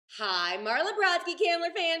Hi, Marla Brodsky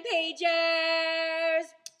Candler fan pagers.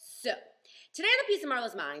 So, today on A Piece of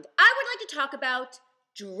Marla's Mind, I would like to talk about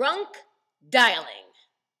drunk dialing.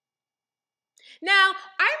 Now,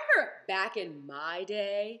 I remember back in my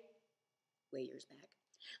day, way years back,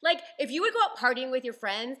 like if you would go out partying with your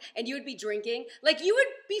friends and you would be drinking, like you would,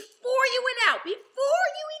 before you even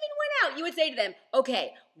went out, you would say to them,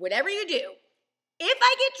 okay, whatever you do, if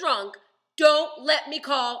I get drunk, don't let me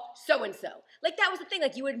call so-and-so. Like that was the thing,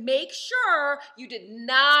 like you would make sure you did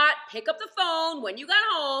not pick up the phone when you got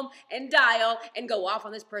home and dial and go off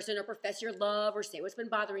on this person or profess your love or say what's been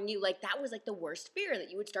bothering you. Like that was like the worst fear,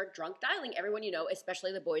 that you would start drunk dialing everyone you know,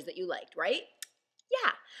 especially the boys that you liked, right?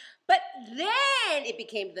 Yeah. But then it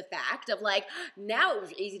came to the fact of like, now it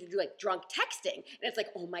was easy to do like drunk texting. And it's like,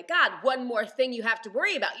 oh my God, one more thing you have to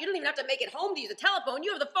worry about. You don't even have to make it home to use a telephone.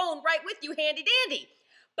 You have the phone right with you, handy dandy.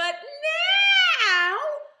 But now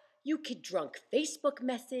you could drunk Facebook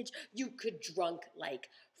message, you could drunk like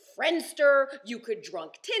Friendster, you could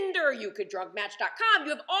drunk Tinder, you could drunk Match.com.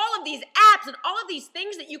 You have all of these apps and all of these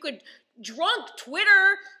things that you could drunk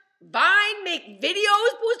Twitter, Vine, make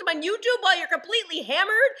videos, post them on YouTube while you're completely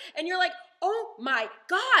hammered, and you're like, oh my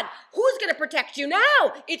God, who's gonna protect you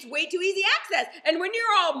now? It's way too easy access. And when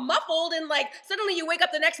you're all muffled and like suddenly you wake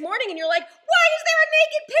up the next morning and you're like, why is there a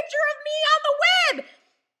naked picture of me on the web?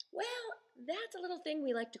 Well, that's a little thing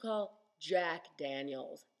we like to call Jack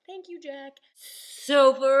Daniels. Thank you, Jack.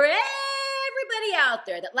 So for everybody out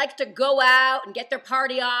there that likes to go out and get their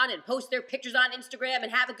party on and post their pictures on Instagram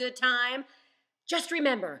and have a good time, just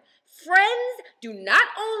remember, friends do not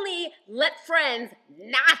only let friends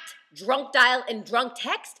not drunk dial and drunk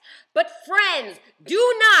text, but friends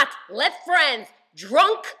do not let friends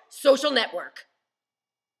drunk social network.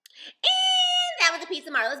 And that was A Piece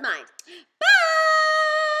of Marla's Mind. Bye!